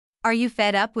Are you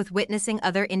fed up with witnessing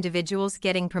other individuals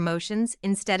getting promotions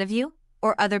instead of you,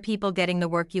 or other people getting the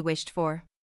work you wished for?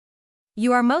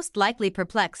 You are most likely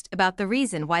perplexed about the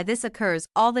reason why this occurs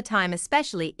all the time,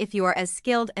 especially if you are as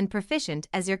skilled and proficient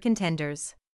as your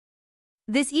contenders.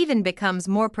 This even becomes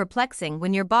more perplexing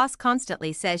when your boss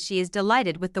constantly says she is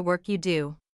delighted with the work you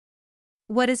do.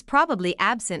 What is probably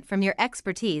absent from your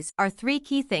expertise are 3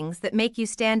 key things that make you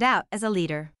stand out as a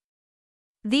leader.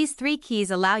 These 3 keys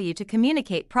allow you to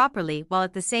communicate properly while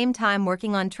at the same time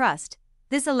working on trust.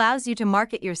 This allows you to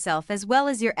market yourself as well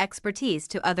as your expertise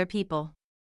to other people.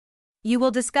 You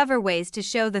will discover ways to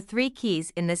show the 3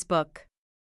 keys in this book.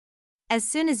 As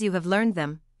soon as you have learned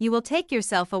them, you will take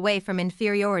yourself away from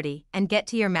inferiority and get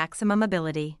to your maximum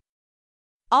ability.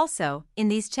 Also, in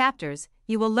these chapters,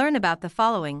 you will learn about the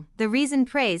following: the reason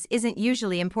praise isn't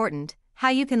usually important, how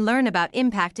you can learn about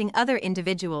impacting other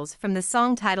individuals from the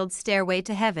song titled Stairway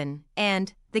to Heaven,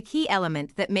 and the key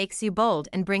element that makes you bold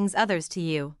and brings others to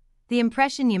you. The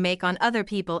impression you make on other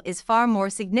people is far more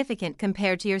significant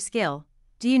compared to your skill.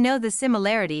 Do you know the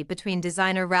similarity between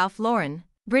designer Ralph Lauren,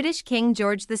 British King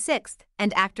George VI,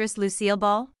 and actress Lucille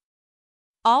Ball?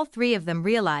 All 3 of them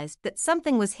realized that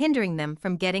something was hindering them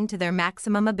from getting to their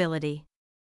maximum ability.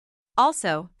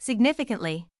 Also,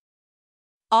 significantly,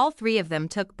 all 3 of them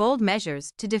took bold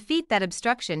measures to defeat that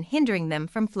obstruction hindering them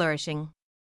from flourishing.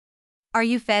 Are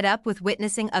you fed up with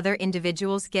witnessing other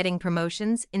individuals getting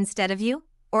promotions instead of you,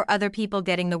 or other people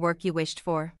getting the work you wished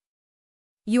for?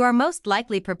 You are most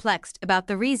likely perplexed about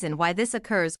the reason why this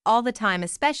occurs all the time,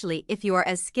 especially if you are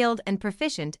as skilled and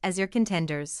proficient as your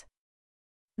contenders.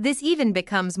 This even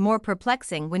becomes more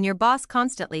perplexing when your boss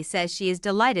constantly says she is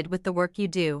delighted with the work you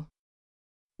do.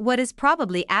 What is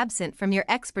probably absent from your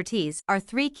expertise are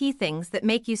 3 key things that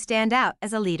make you stand out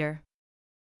as a leader.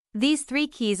 These 3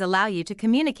 keys allow you to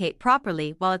communicate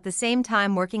properly while at the same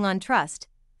time working on trust.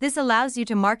 This allows you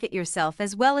to market yourself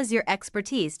as well as your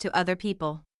expertise to other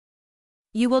people.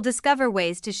 You will discover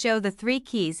ways to show the 3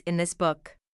 keys in this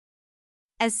book.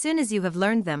 As soon as you have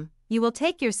learned them, you will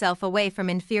take yourself away from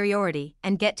inferiority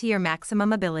and get to your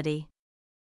maximum ability.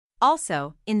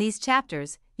 Also, in these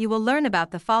chapters, you will learn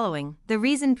about the following: the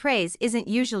reason praise isn't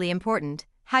usually important,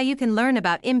 how you can learn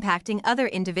about impacting other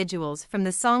individuals from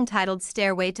the song titled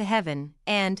Stairway to Heaven,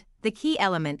 and the key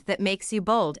element that makes you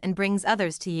bold and brings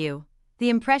others to you. The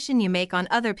impression you make on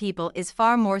other people is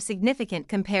far more significant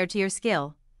compared to your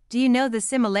skill. Do you know the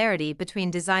similarity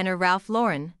between designer Ralph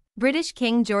Lauren, British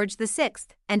King George VI,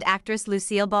 and actress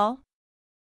Lucille Ball?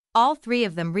 All 3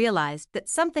 of them realized that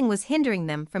something was hindering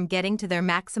them from getting to their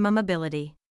maximum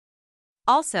ability.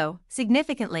 Also,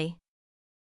 significantly,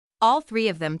 all 3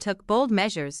 of them took bold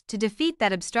measures to defeat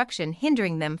that obstruction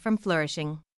hindering them from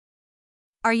flourishing.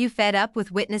 Are you fed up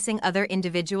with witnessing other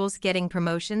individuals getting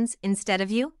promotions instead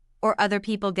of you, or other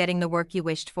people getting the work you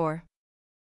wished for?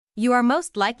 You are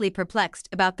most likely perplexed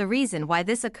about the reason why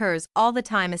this occurs all the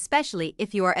time, especially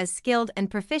if you are as skilled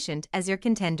and proficient as your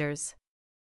contenders.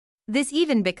 This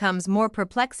even becomes more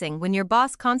perplexing when your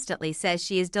boss constantly says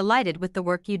she is delighted with the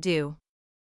work you do.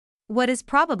 What is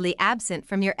probably absent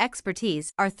from your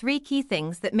expertise are 3 key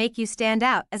things that make you stand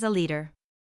out as a leader.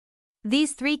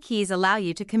 These 3 keys allow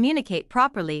you to communicate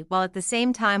properly while at the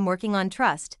same time working on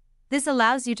trust. This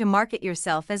allows you to market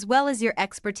yourself as well as your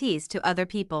expertise to other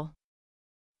people.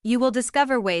 You will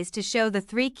discover ways to show the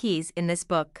 3 keys in this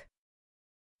book.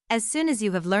 As soon as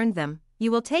you have learned them, you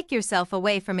will take yourself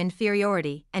away from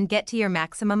inferiority and get to your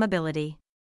maximum ability.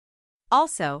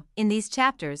 Also, in these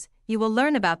chapters, you will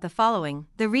learn about the following: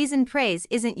 the reason praise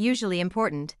isn't usually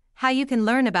important, how you can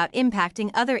learn about impacting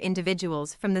other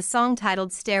individuals from the song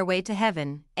titled Stairway to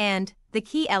Heaven, and the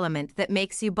key element that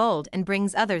makes you bold and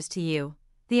brings others to you.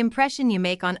 The impression you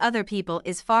make on other people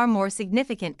is far more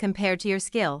significant compared to your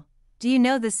skill. Do you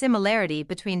know the similarity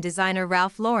between designer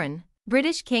Ralph Lauren,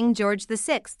 British King George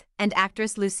VI, and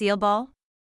actress Lucille Ball?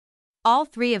 All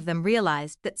 3 of them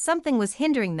realized that something was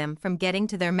hindering them from getting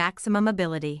to their maximum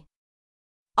ability.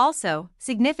 Also,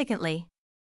 significantly,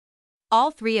 all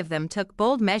 3 of them took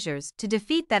bold measures to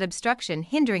defeat that obstruction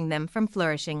hindering them from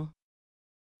flourishing.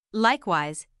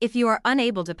 Likewise, if you are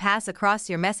unable to pass across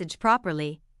your message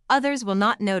properly, others will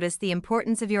not notice the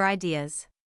importance of your ideas.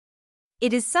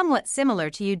 It is somewhat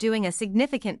similar to you doing a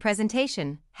significant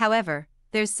presentation, however,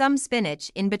 there's some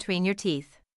spinach in between your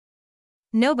teeth.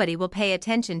 Nobody will pay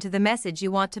attention to the message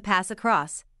you want to pass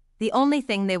across. The only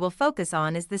thing they will focus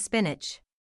on is the spinach.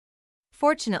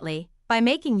 Fortunately, by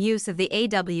making use of the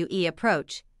AWE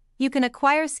approach, you can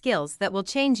acquire skills that will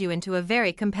change you into a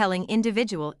very compelling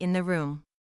individual in the room.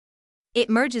 It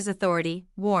merges authority,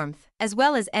 warmth, as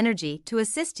well as energy to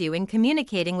assist you in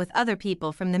communicating with other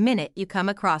people from the minute you come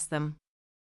across them.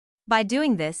 By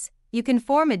doing this, you can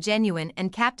form a genuine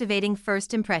and captivating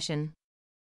first impression.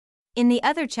 In the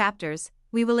other chapters,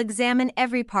 we will examine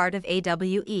every part of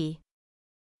AWE.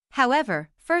 However,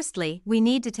 firstly, we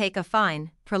need to take a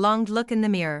fine, prolonged look in the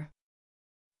mirror.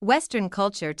 Western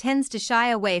culture tends to shy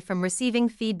away from receiving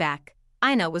feedback.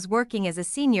 Ina was working as a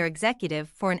senior executive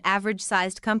for an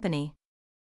average-sized company.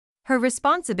 Her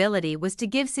responsibility was to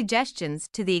give suggestions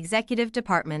to the executive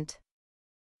department.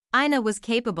 Ina was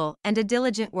capable and a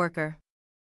diligent worker.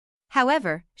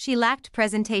 However, she lacked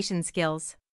presentation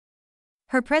skills.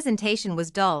 Her presentation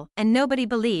was dull and nobody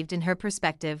believed in her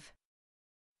perspective.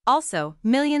 Also,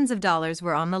 millions of dollars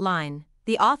were on the line.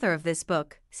 The author of this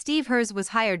book, Steve Herz, was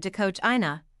hired to coach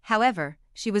Ina. However,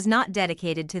 she was not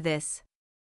dedicated to this.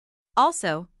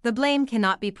 Also, the blame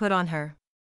cannot be put on her.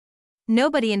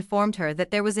 Nobody informed her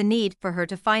that there was a need for her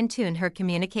to fine-tune her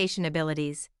communication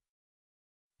abilities.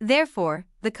 Therefore,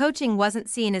 the coaching wasn't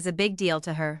seen as a big deal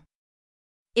to her.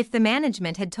 If the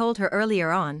management had told her earlier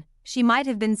on, she might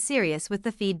have been serious with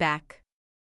the feedback.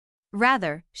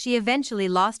 Rather, she eventually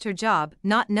lost her job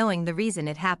not knowing the reason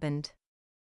it happened.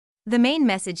 The main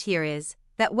message here is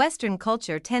that Western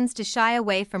culture tends to shy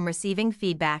away from receiving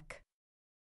feedback.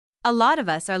 A lot of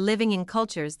us are living in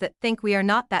cultures that think we are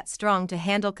not that strong to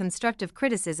handle constructive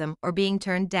criticism or being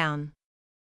turned down.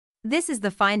 This is the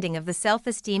finding of the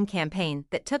self-esteem campaign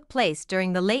that took place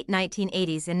during the late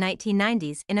 1980s and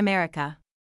 1990s in America.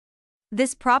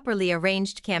 This properly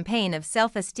arranged campaign of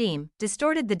self-esteem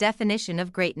distorted the definition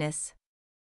of greatness.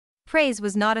 Praise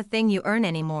was not a thing you earn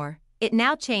anymore, it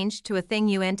now changed to a thing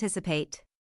you anticipate.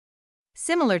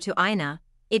 Similar to Ina,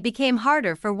 it became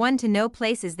harder for one to know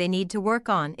places they need to work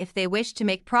on if they wish to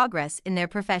make progress in their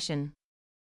profession.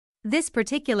 This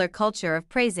particular culture of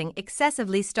praising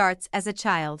excessively starts as a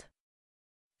child.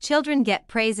 Children get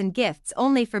praise and gifts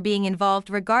only for being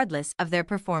involved regardless of their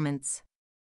performance.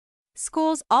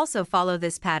 Schools also follow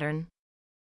this pattern.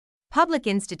 Public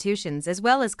institutions as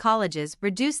well as colleges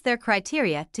reduce their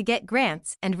criteria to get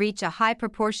grants and reach a high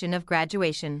proportion of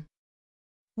graduation.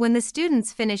 When the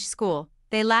students finish school,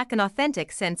 they lack an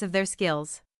authentic sense of their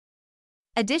skills.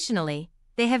 Additionally,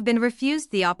 they have been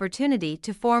refused the opportunity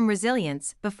to form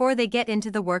resilience before they get into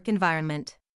the work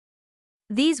environment.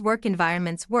 These work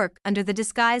environments work under the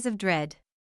disguise of dread.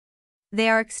 They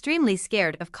are extremely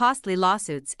scared of costly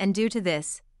lawsuits, and due to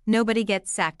this, nobody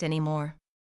gets sacked anymore.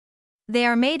 They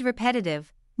are made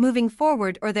repetitive, moving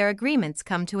forward, or their agreements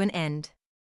come to an end.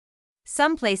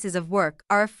 Some places of work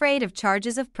are afraid of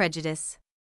charges of prejudice.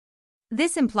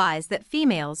 This implies that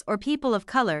females or people of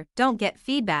color don't get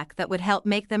feedback that would help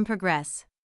make them progress.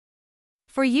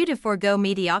 For you to forego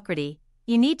mediocrity,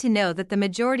 you need to know that the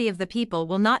majority of the people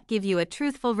will not give you a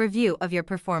truthful review of your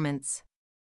performance.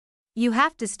 You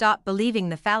have to stop believing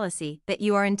the fallacy that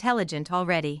you are intelligent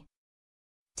already.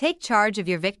 Take charge of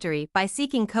your victory by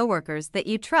seeking coworkers that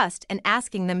you trust and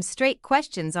asking them straight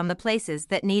questions on the places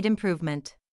that need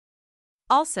improvement.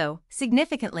 Also,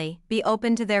 significantly, be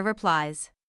open to their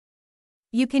replies.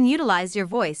 You can utilize your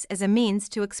voice as a means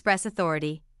to express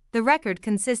authority. The record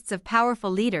consists of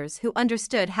powerful leaders who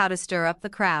understood how to stir up the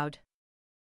crowd.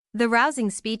 The rousing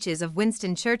speeches of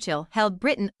Winston Churchill held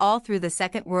Britain all through the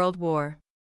Second World War.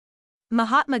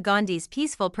 Mahatma Gandhi's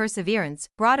peaceful perseverance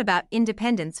brought about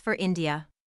independence for India.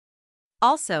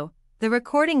 Also, the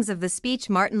recordings of the speech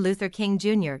Martin Luther King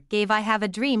Jr. gave "I have a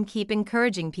dream" keep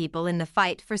encouraging people in the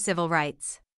fight for civil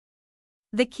rights.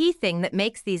 The key thing that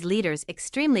makes these leaders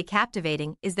extremely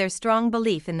captivating is their strong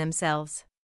belief in themselves.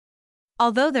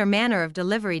 Although their manner of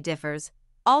delivery differs,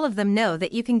 all of them know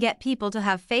that you can get people to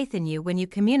have faith in you when you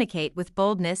communicate with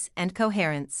boldness and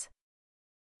coherence.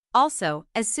 Also,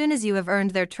 as soon as you have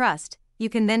earned their trust, you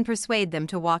can then persuade them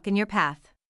to walk in your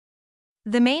path.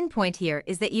 The main point here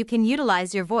is that you can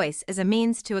utilize your voice as a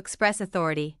means to express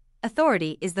authority.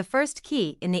 Authority is the first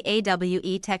key in the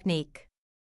AWE technique.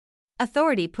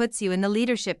 Authority puts you in the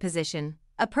leadership position,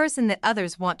 a person that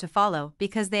others want to follow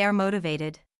because they are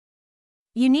motivated.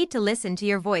 You need to listen to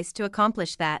your voice to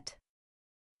accomplish that.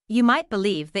 You might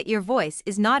believe that your voice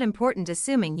is not important,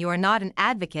 assuming you are not an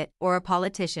advocate or a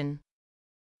politician.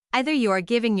 Either you are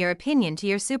giving your opinion to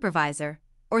your supervisor,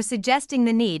 or suggesting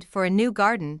the need for a new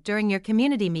garden during your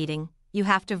community meeting, you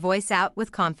have to voice out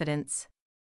with confidence.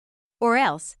 Or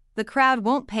else, the crowd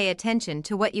won't pay attention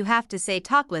to what you have to say,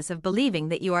 talkless of believing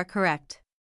that you are correct.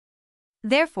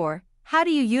 Therefore, how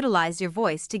do you utilize your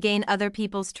voice to gain other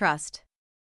people's trust?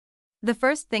 The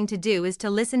first thing to do is to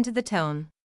listen to the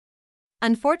tone.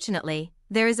 Unfortunately,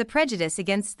 there is a prejudice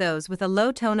against those with a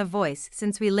low tone of voice,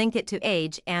 since we link it to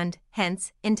age and,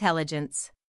 hence,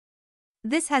 intelligence.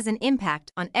 This has an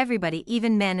impact on everybody,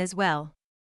 even men as well.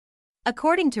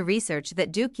 According to research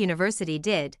that Duke University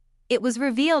did, it was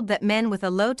revealed that men with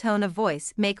a low tone of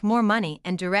voice make more money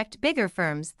and direct bigger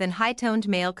firms than high-toned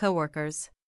male coworkers.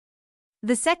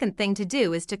 The second thing to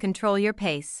do is to control your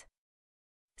pace.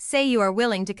 Say you are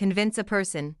willing to convince a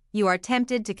person, you are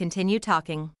tempted to continue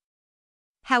talking.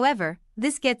 However,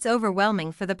 this gets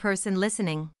overwhelming for the person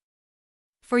listening.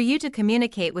 For you to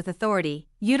communicate with authority,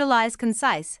 utilize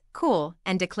concise, cool,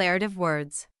 and declarative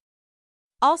words.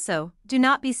 Also, do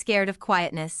not be scared of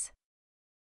quietness.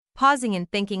 Pausing and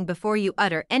thinking before you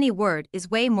utter any word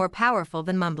is way more powerful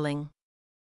than mumbling.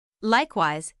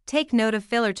 Likewise, take note of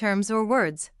filler terms or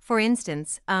words, for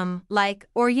instance, like,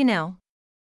 or you know.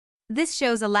 This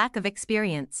shows a lack of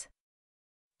experience.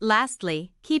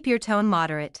 Lastly, keep your tone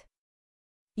moderate.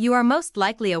 You are most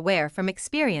likely aware from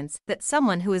experience that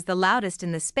someone who is the loudest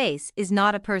in the space is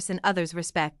not a person others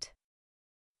respect.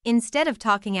 Instead of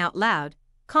talking out loud,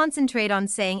 concentrate on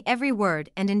saying every word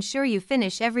and ensure you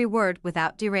finish every word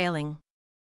without derailing.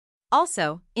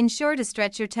 Also, ensure to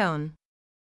stretch your tone.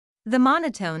 The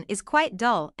monotone is quite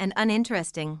dull and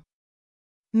uninteresting.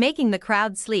 Making the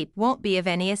crowd sleep won't be of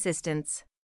any assistance.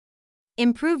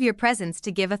 Improve your presence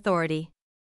to give authority.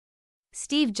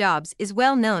 Steve Jobs is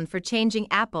well known for changing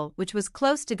Apple, which was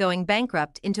close to going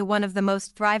bankrupt, into one of the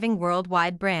most thriving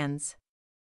worldwide brands.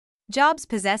 Jobs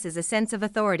possesses a sense of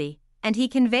authority, and he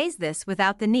conveys this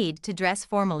without the need to dress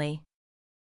formally.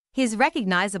 His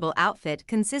recognizable outfit,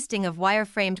 consisting of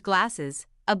wire-framed glasses,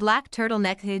 a black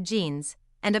turtleneck jeans,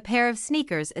 and a pair of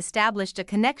sneakers, established a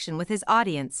connection with his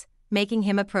audience, making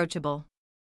him approachable.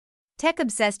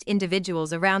 Tech-obsessed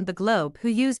individuals around the globe who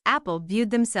use Apple viewed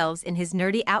themselves in his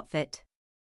nerdy outfit.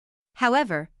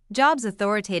 However, Jobs'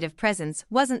 authoritative presence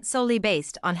wasn't solely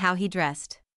based on how he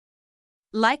dressed.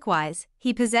 Likewise,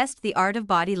 he possessed the art of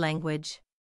body language.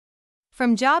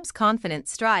 From Jobs' confident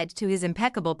stride to his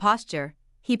impeccable posture,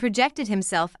 he projected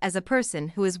himself as a person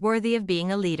who is worthy of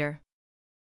being a leader.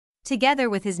 Together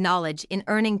with his knowledge in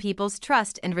earning people's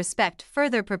trust and respect,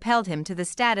 further propelled him to the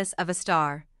status of a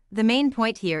star. The main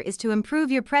point here is to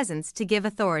improve your presence to give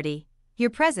authority. Your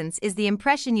presence is the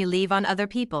impression you leave on other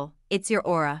people, it's your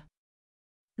aura.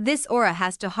 This aura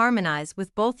has to harmonize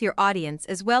with both your audience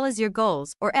as well as your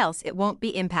goals, or else it won't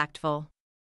be impactful.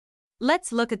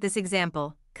 Let's look at this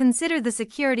example. Consider the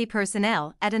security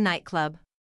personnel at a nightclub.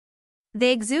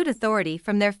 They exude authority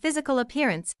from their physical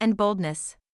appearance and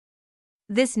boldness.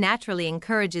 This naturally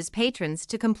encourages patrons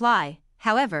to comply.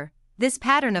 However, this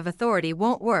pattern of authority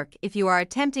won't work if you are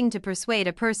attempting to persuade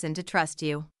a person to trust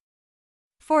you.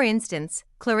 For instance,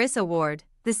 Clarissa Ward,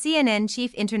 the CNN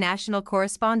chief international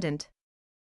correspondent,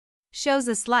 shows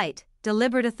a slight,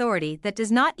 deliberate authority that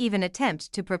does not even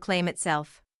attempt to proclaim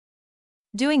itself.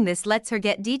 Doing this lets her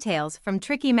get details from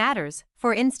tricky matters,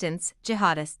 for instance,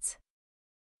 jihadists.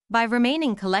 By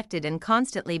remaining collected and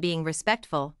constantly being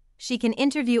respectful, she can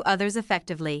interview others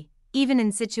effectively, even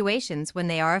in situations when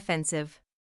they are offensive.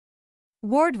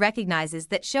 Ward recognizes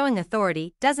that showing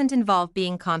authority doesn't involve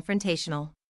being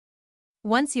confrontational.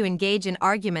 Once you engage in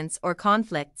arguments or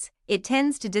conflicts, it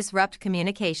tends to disrupt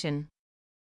communication.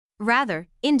 Rather,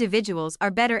 individuals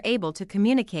are better able to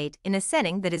communicate in a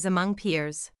setting that is among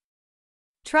peers.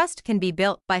 Trust can be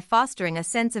built by fostering a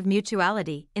sense of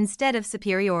mutuality instead of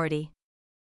superiority.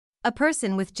 A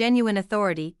person with genuine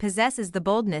authority possesses the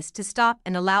boldness to stop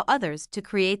and allow others to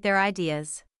create their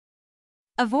ideas.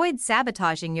 Avoid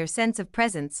sabotaging your sense of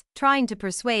presence, trying to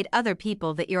persuade other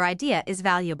people that your idea is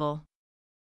valuable.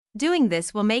 Doing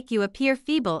this will make you appear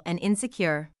feeble and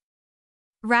insecure.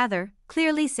 Rather,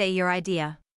 clearly say your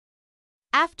idea.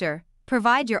 After,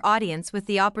 provide your audience with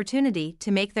the opportunity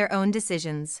to make their own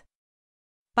decisions.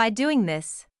 By doing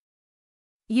this,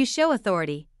 you show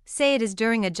authority. Say it is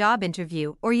during a job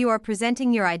interview or you are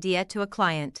presenting your idea to a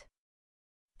client.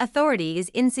 Authority is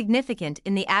insignificant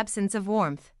in the absence of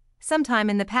warmth. Sometime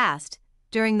in the past,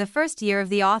 during the first year of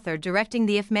the author directing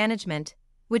the IF Management,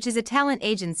 which is a talent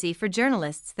agency for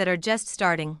journalists that are just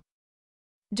starting.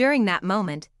 During that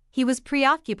moment, he was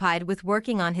preoccupied with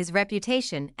working on his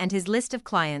reputation and his list of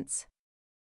clients.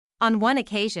 On one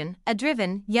occasion, a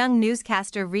driven, young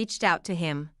newscaster reached out to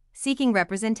him, seeking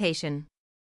representation.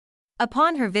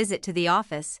 Upon her visit to the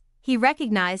office, he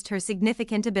recognized her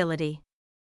significant ability.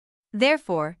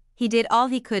 Therefore, he did all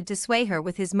he could to sway her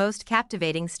with his most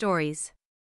captivating stories.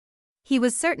 He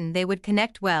was certain they would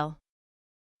connect well.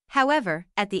 However,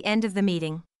 at the end of the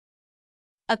meeting,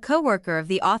 a co-worker of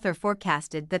the author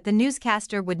forecasted that the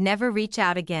newscaster would never reach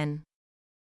out again.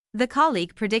 The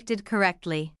colleague predicted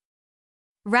correctly.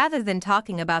 Rather than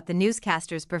talking about the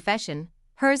newscaster's profession,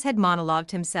 Herz had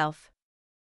monologued himself.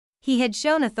 He had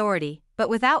shown authority, but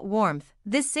without warmth,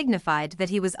 this signified that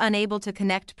he was unable to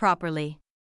connect properly.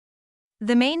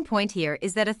 The main point here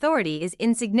is that authority is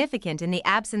insignificant in the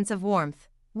absence of warmth.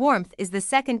 Warmth is the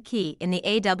second key in the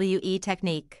AWE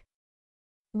technique.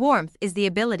 Warmth is the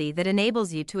ability that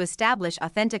enables you to establish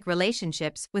authentic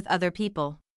relationships with other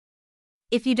people.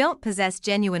 If you don't possess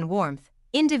genuine warmth,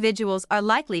 individuals are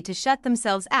likely to shut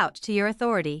themselves out to your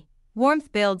authority.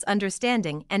 Warmth builds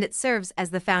understanding and it serves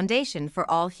as the foundation for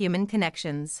all human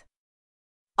connections.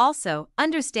 Also,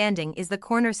 understanding is the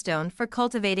cornerstone for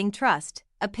cultivating trust,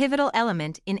 a pivotal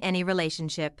element in any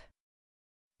relationship.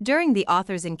 During the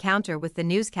author's encounter with the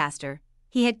newscaster,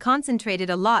 he had concentrated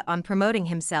a lot on promoting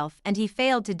himself and he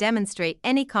failed to demonstrate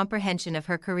any comprehension of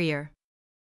her career.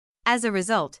 As a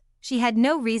result, she had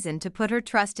no reason to put her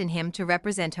trust in him to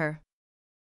represent her.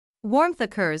 Warmth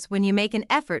occurs when you make an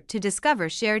effort to discover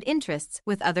shared interests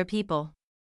with other people.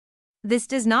 This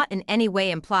does not in any way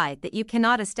imply that you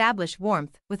cannot establish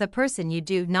warmth with a person you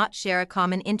do not share a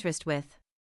common interest with.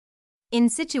 In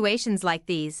situations like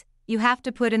these, you have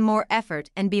to put in more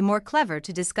effort and be more clever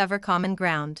to discover common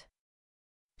ground.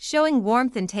 Showing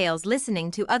warmth entails listening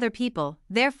to other people,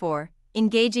 therefore,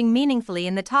 engaging meaningfully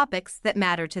in the topics that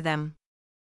matter to them.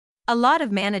 A lot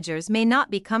of managers may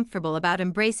not be comfortable about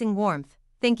embracing warmth,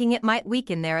 thinking it might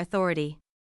weaken their authority.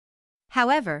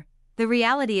 However, the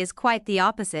reality is quite the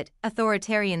opposite.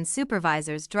 Authoritarian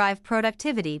supervisors drive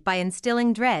productivity by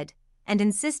instilling dread and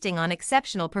insisting on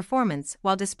exceptional performance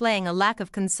while displaying a lack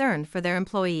of concern for their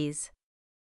employees.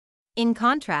 In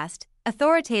contrast,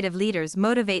 authoritative leaders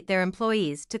motivate their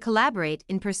employees to collaborate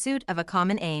in pursuit of a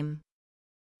common aim.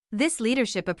 This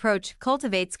leadership approach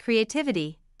cultivates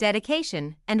creativity,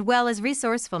 dedication, and well as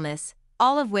resourcefulness,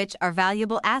 all of which are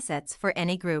valuable assets for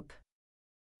any group.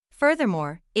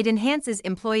 Furthermore, it enhances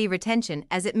employee retention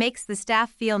as it makes the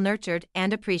staff feel nurtured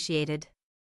and appreciated.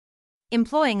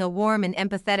 Employing a warm and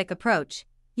empathetic approach,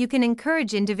 you can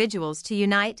encourage individuals to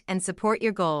unite and support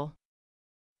your goal.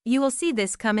 You will see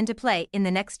this come into play in the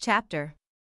next chapter.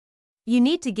 You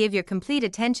need to give your complete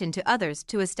attention to others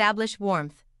to establish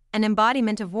warmth. An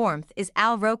embodiment of warmth is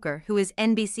Al Roker, who is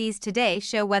NBC's Today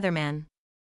Show weatherman.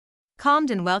 Calm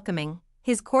and welcoming,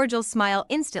 his cordial smile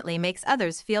instantly makes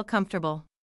others feel comfortable.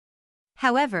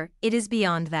 However, it is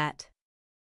beyond that.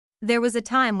 There was a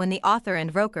time when the author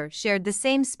and Roker shared the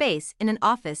same space in an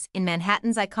office in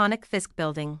Manhattan's iconic Fisk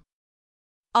building.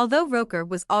 Although Roker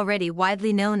was already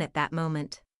widely known at that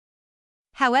moment.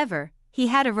 However, he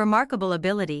had a remarkable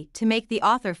ability to make the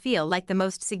author feel like the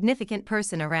most significant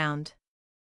person around.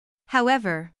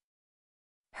 However,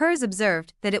 Herz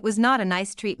observed that it was not a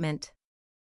nice treatment.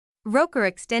 Roker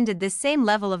extended this same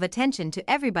level of attention to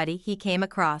everybody he came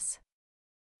across.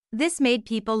 This made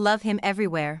people love him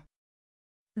everywhere.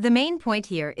 The main point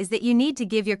here is that you need to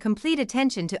give your complete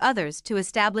attention to others to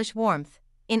establish warmth.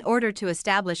 In order to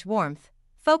establish warmth,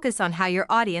 focus on how your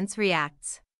audience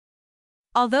reacts.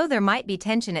 Although there might be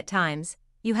tension at times,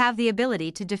 you have the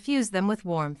ability to diffuse them with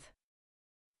warmth.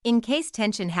 In case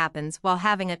tension happens while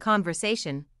having a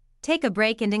conversation, take a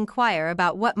break and inquire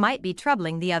about what might be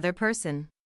troubling the other person.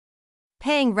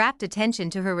 Paying rapt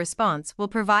attention to her response will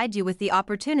provide you with the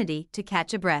opportunity to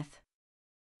catch a breath.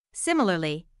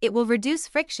 Similarly, it will reduce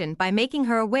friction by making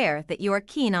her aware that you are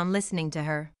keen on listening to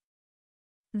her.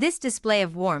 This display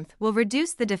of warmth will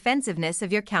reduce the defensiveness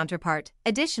of your counterpart.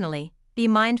 Additionally, be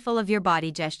mindful of your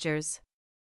body gestures.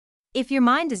 If your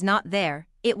mind is not there,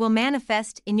 it will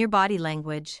manifest in your body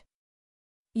language.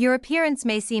 Your appearance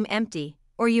may seem empty,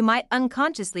 or you might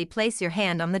unconsciously place your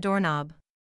hand on the doorknob.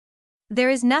 There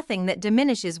is nothing that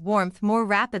diminishes warmth more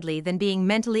rapidly than being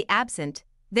mentally absent,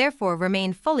 therefore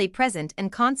remain fully present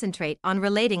and concentrate on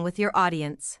relating with your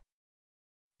audience.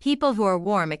 People who are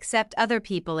warm accept other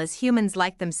people as humans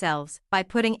like themselves by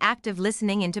putting active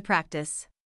listening into practice.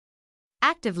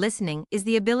 Active listening is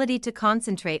the ability to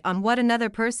concentrate on what another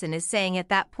person is saying at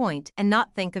that point and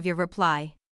not think of your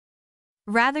reply.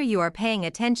 Rather, you are paying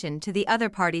attention to the other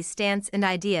party's stance and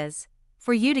ideas.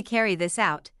 For you to carry this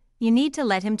out, you need to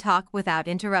let him talk without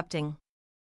interrupting.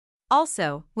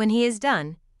 Also, when he is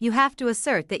done, you have to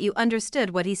assert that you understood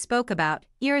what he spoke about,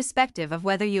 irrespective of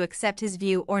whether you accept his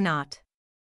view or not.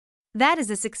 That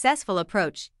is a successful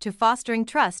approach to fostering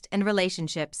trust and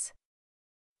relationships.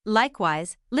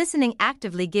 Likewise, listening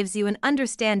actively gives you an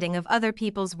understanding of other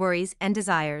people's worries and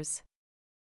desires.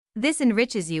 This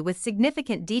enriches you with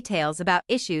significant details about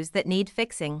issues that need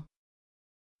fixing,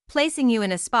 placing you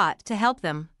in a spot to help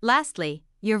them. Lastly,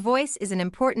 your voice is an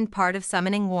important part of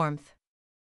summoning warmth.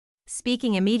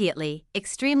 Speaking immediately,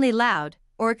 extremely loud,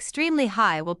 or extremely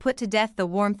high will put to death the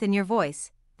warmth in your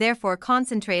voice, therefore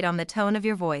concentrate on the tone of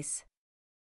your voice.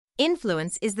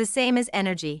 Influence is the same as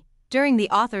energy. During the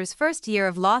author's first year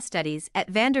of law studies at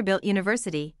Vanderbilt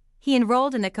University, he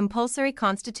enrolled in a compulsory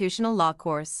constitutional law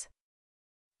course.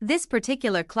 This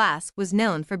particular class was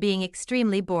known for being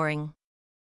extremely boring.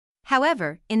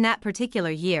 However, in that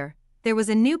particular year, there was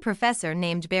a new professor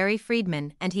named Barry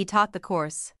Friedman and he taught the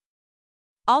course.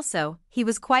 Also, he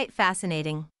was quite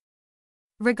fascinating.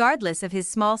 Regardless of his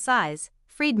small size,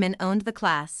 Friedman owned the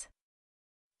class.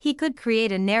 He could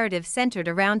create a narrative centered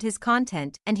around his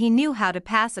content and he knew how to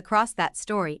pass across that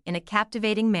story in a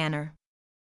captivating manner.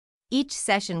 Each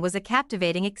session was a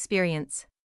captivating experience.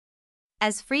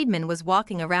 As Friedman was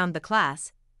walking around the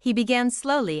class, he began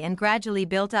slowly and gradually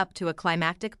built up to a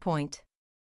climactic point.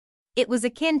 It was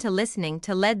akin to listening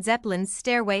to Led Zeppelin's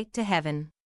Stairway to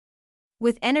Heaven.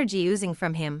 With energy oozing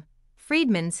from him,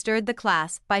 Friedman stirred the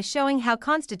class by showing how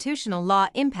constitutional law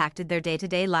impacted their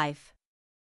day-to-day life.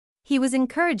 He was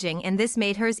encouraging and this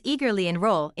made Herz eagerly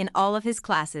enroll in all of his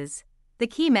classes. The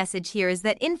key message here is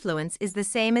that influence is the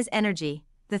same as energy.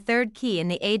 The third key in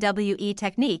the AWE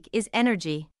technique is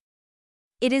energy.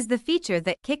 It is the feature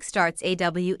that kickstarts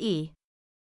AWE.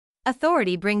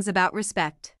 Authority brings about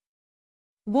respect.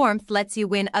 Warmth lets you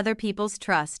win other people's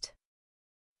trust.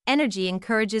 Energy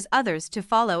encourages others to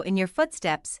follow in your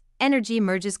footsteps. Energy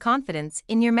merges confidence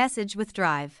in your message with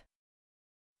drive.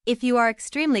 If you are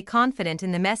extremely confident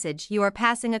in the message you are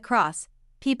passing across,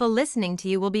 people listening to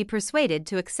you will be persuaded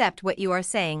to accept what you are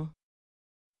saying.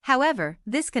 However,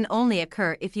 this can only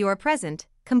occur if you are present,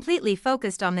 completely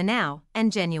focused on the now,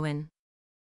 and genuine.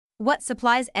 What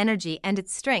supplies energy and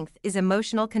its strength is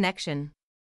emotional connection.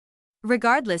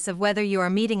 Regardless of whether you are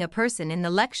meeting a person in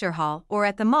the lecture hall or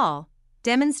at the mall,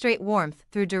 demonstrate warmth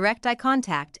through direct eye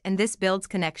contact and this builds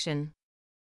connection.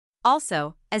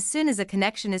 Also, as soon as a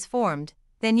connection is formed,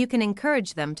 then you can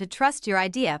encourage them to trust your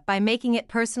idea by making it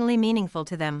personally meaningful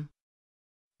to them.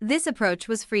 This approach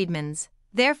was Friedman's.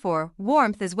 Therefore,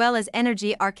 warmth as well as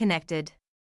energy are connected.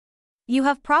 You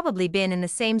have probably been in the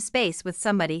same space with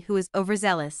somebody who is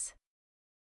overzealous.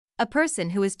 A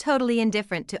person who is totally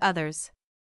indifferent to others.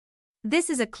 This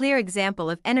is a clear example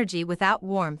of energy without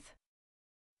warmth.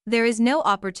 There is no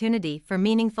opportunity for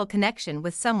meaningful connection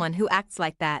with someone who acts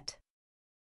like that.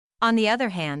 On the other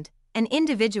hand, an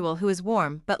individual who is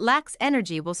warm but lacks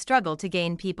energy will struggle to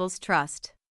gain people's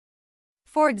trust.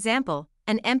 For example,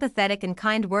 an empathetic and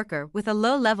kind worker with a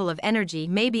low level of energy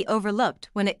may be overlooked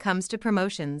when it comes to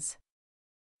promotions.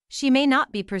 She may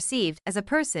not be perceived as a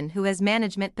person who has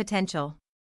management potential.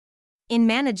 In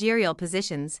managerial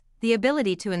positions, the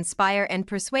ability to inspire and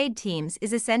persuade teams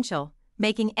is essential,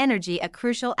 making energy a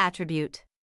crucial attribute.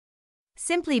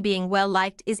 Simply being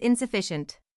well-liked is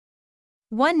insufficient.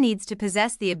 One needs to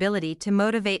possess the ability to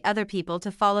motivate other people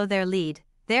to follow their lead.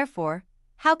 Therefore,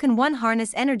 how can one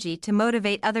harness energy to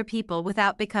motivate other people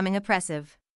without becoming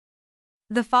oppressive?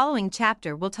 The following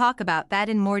chapter will talk about that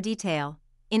in more detail,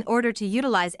 in order to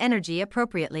utilize energy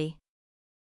appropriately.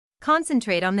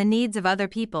 Concentrate on the needs of other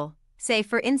people. Say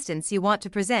for instance you want to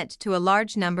present to a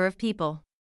large number of people.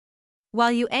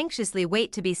 While you anxiously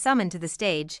wait to be summoned to the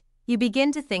stage, you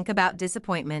begin to think about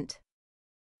disappointment.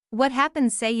 What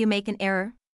happens say you make an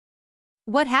error?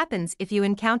 What happens if you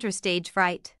encounter stage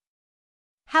fright?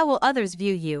 How will others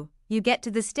view you? You get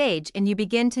to the stage and you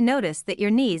begin to notice that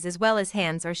your knees as well as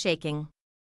hands are shaking.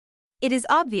 It is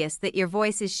obvious that your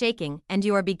voice is shaking and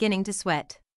you are beginning to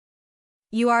sweat.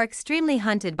 You are extremely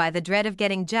hunted by the dread of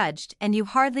getting judged and you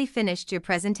hardly finished your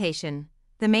presentation.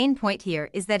 The main point here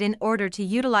is that in order to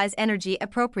utilize energy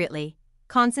appropriately,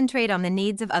 concentrate on the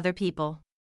needs of other people.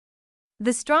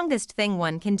 The strongest thing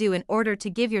one can do in order to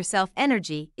give yourself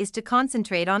energy is to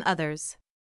concentrate on others.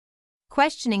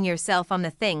 Questioning yourself on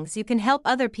the things you can help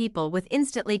other people with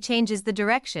instantly changes the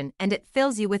direction and it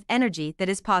fills you with energy that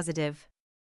is positive.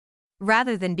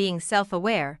 Rather than being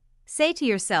self-aware, say to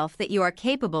yourself that you are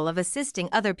capable of assisting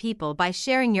other people by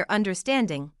sharing your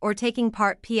understanding or taking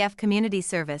part PF community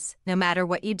service, no matter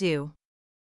what you do.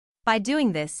 By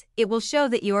doing this, it will show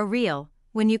that you are real.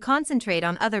 When you concentrate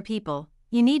on other people,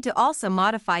 you need to also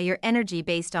modify your energy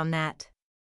based on that.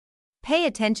 Pay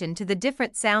attention to the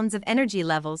different sounds of energy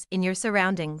levels in your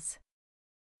surroundings.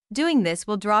 Doing this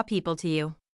will draw people to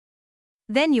you.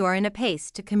 Then you are in a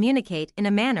pace to communicate in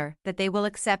a manner that they will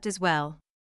accept as well.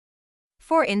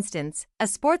 For instance, a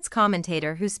sports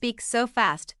commentator who speaks so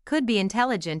fast could be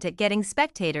intelligent at getting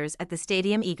spectators at the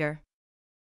stadium eager.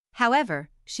 However,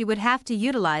 she would have to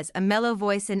utilize a mellow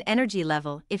voice and energy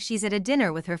level if she's at a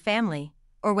dinner with her family,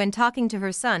 or when talking to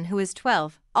her son who is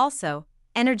 12. Also,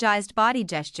 energized body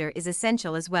gesture is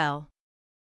essential as well.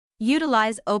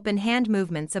 Utilize open hand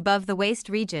movements above the waist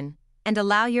region, and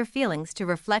allow your feelings to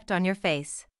reflect on your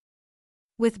face.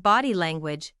 With body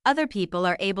language, other people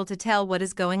are able to tell what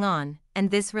is going on,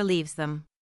 and this relieves them.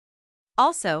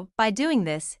 Also, by doing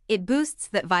this, it boosts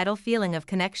that vital feeling of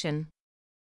connection.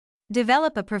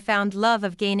 Develop a profound love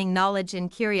of gaining knowledge and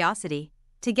curiosity,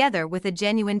 together with a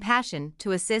genuine passion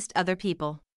to assist other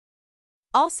people.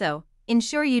 Also,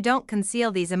 ensure you don't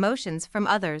conceal these emotions from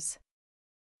others.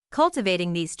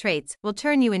 Cultivating these traits will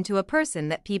turn you into a person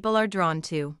that people are drawn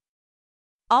to.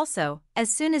 Also,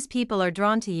 as soon as people are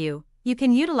drawn to you, you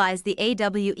can utilize the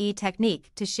AWE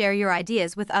technique to share your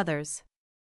ideas with others.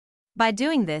 By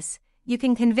doing this, you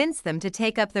can convince them to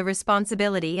take up the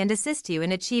responsibility and assist you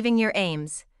in achieving your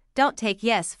aims. Don't take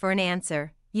yes for an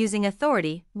answer, using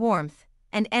authority, warmth,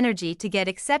 and energy to get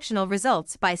exceptional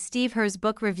results by Steve Herz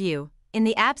book review. In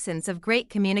the absence of great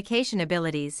communication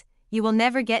abilities, you will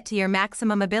never get to your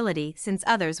maximum ability since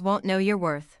others won't know your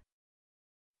worth.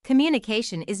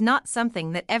 Communication is not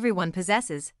something that everyone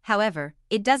possesses, however,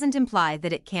 it doesn't imply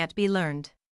that it can't be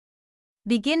learned.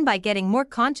 Begin by getting more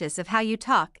conscious of how you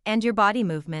talk and your body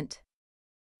movement.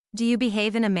 Do you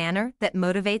behave in a manner that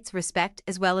motivates respect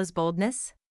as well as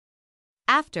boldness?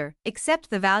 After,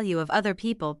 accept the value of other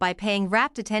people by paying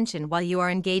rapt attention while you are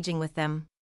engaging with them.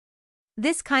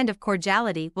 This kind of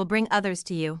cordiality will bring others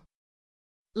to you.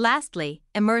 Lastly,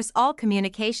 immerse all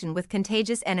communication with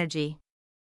contagious energy.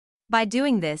 By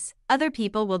doing this, other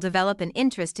people will develop an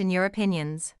interest in your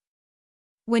opinions.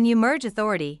 When you merge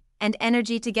authority and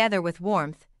energy together with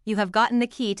warmth, you have gotten the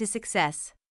key to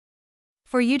success.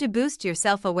 For you to boost your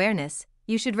self-awareness,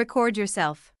 you should record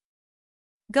yourself.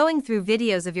 Going through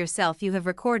videos of yourself you have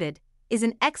recorded is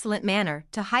an excellent manner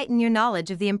to heighten your knowledge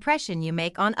of the impression you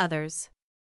make on others.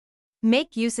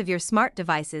 Make use of your smart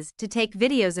devices to take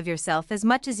videos of yourself as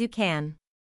much as you can.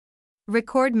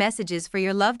 Record messages for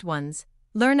your loved ones,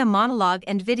 learn a monologue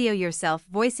and video yourself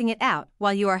voicing it out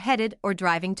while you are headed or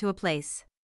driving to a place.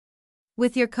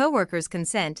 With your coworkers'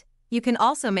 consent, you can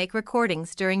also make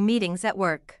recordings during meetings at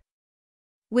work.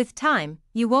 With time,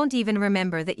 you won't even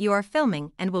remember that you are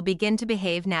filming and will begin to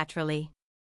behave naturally.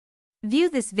 View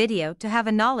this video to have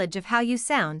a knowledge of how you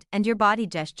sound and your body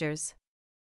gestures.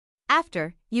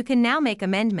 After, you can now make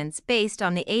amendments based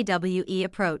on the AWE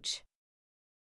approach.